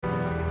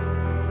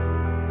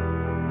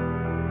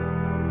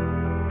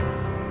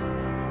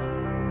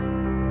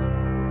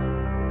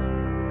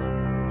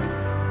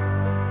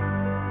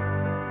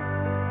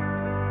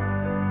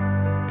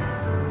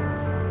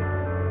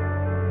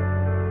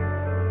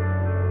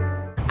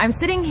I'm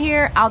sitting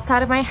here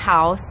outside of my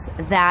house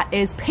that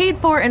is paid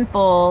for in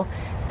full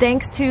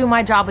thanks to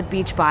my job with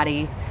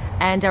Beachbody.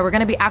 And we're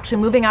gonna be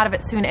actually moving out of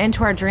it soon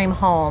into our dream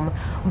home.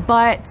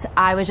 But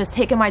I was just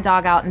taking my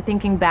dog out and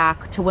thinking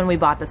back to when we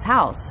bought this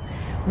house.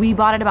 We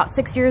bought it about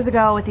 6 years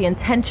ago with the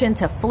intention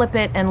to flip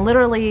it, and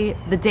literally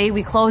the day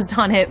we closed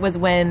on it was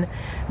when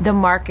the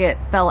market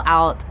fell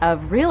out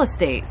of real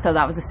estate. So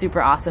that was a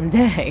super awesome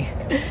day.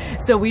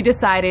 So we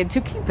decided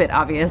to keep it,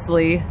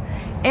 obviously.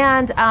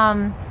 And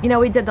you know,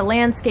 we did the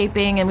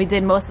landscaping and we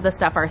did most of the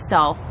stuff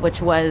ourselves,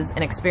 which was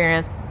an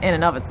experience in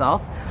and of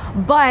itself.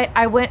 But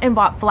I went and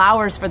bought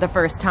flowers for the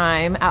first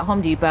time at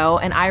Home Depot,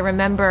 and I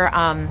remember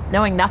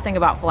knowing nothing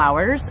about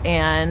flowers,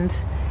 and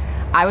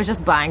I was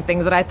just buying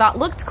things that I thought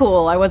looked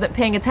cool. I wasn't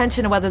paying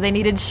attention to whether they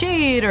needed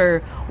shade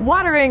or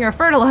watering or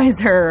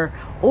fertilizer,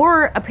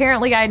 or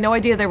apparently I had no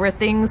idea there were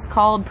things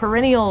called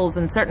perennials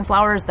and certain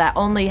flowers that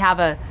only have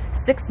a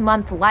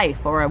 6-month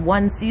life or a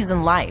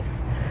 1-season life.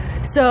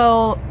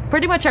 So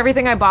pretty much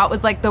everything I bought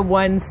was like the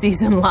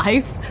 1-season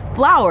life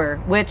flower,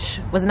 which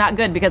was not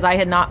good because I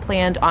had not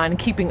planned on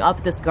keeping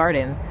up this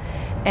garden,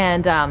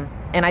 and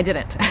I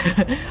didn't.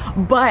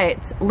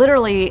 But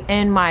literally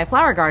in my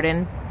flower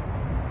garden,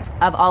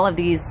 of all of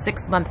these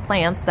 6-month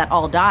plants that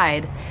all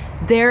died,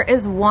 there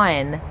is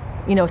one,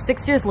 you know,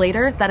 6 years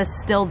later that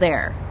is still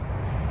there.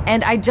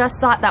 And I just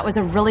thought that was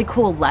a really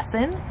cool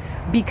lesson,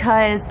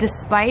 because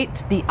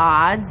despite the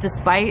odds,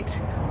 despite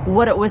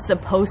what it was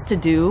supposed to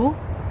do,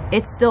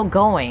 it's still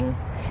going.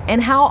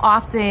 And how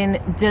often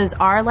does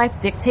our life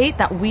dictate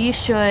that we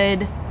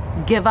should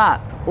give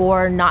up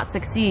or not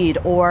succeed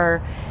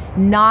or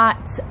not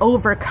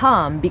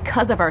overcome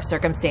because of our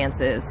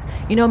circumstances?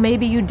 You know,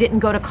 maybe you didn't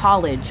go to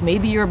college.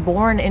 Maybe you're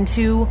born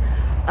into,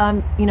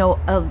 you know,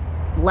 a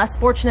less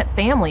fortunate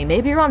family.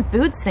 Maybe you're on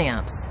food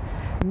stamps.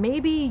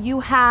 Maybe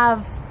you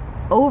have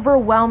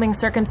overwhelming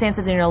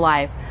circumstances in your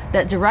life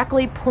that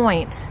directly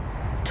point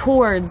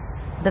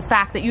towards the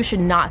fact that you should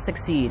not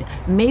succeed.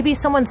 Maybe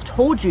someone's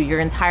told you your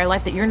entire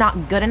life that you're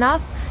not good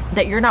enough,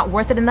 that you're not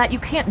worth it, and that you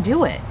can't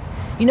do it.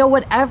 You know,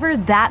 whatever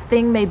that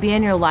thing may be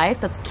in your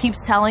life that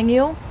keeps telling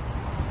you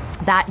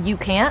that you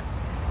can't,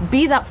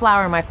 be that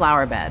flower in my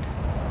flower bed,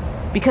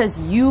 because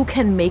you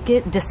can make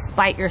it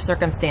despite your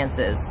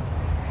circumstances.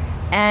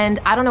 And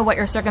I don't know what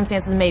your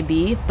circumstances may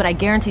be, but I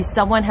guarantee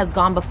someone has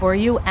gone before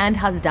you and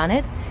has done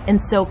it,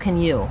 and so can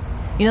you.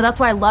 You know, that's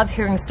why I love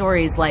hearing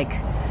stories like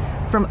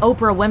from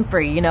Oprah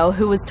Winfrey, you know,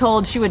 who was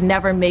told she would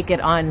never make it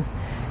on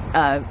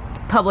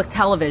public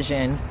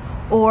television,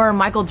 or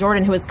Michael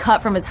Jordan, who was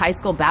cut from his high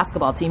school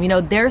basketball team. You know,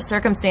 their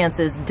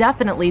circumstances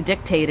definitely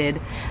dictated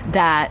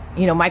that,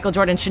 you know, Michael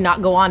Jordan should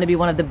not go on to be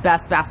one of the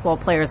best basketball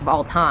players of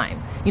all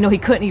time. You know, he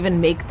couldn't even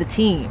make the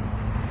team.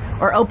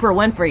 Or Oprah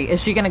Winfrey, is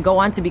she gonna go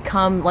on to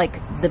become like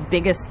the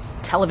biggest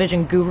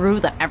television guru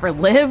that ever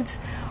lived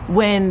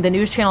when the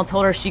news channel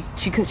told her she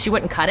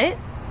wouldn't cut it?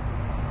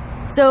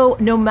 So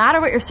no matter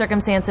what your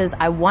circumstances,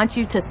 I want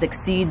you to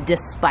succeed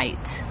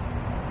despite.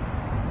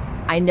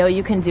 I know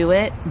you can do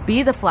it.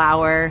 Be the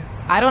flower.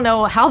 I don't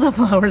know how the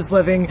flower's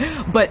living,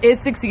 but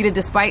it succeeded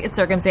despite its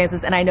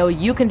circumstances, and I know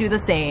you can do the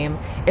same.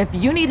 If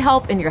you need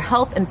help in your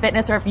health and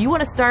fitness, or if you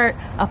want to start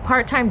a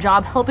part-time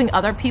job helping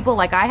other people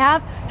like I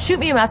have, shoot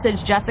me a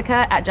message,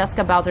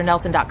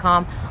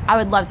 jessica@jessicabowsernelson.com. I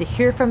would love to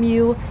hear from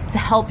you, to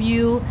help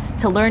you,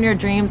 to learn your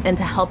dreams, and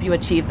to help you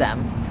achieve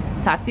them.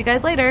 Talk to you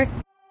guys later.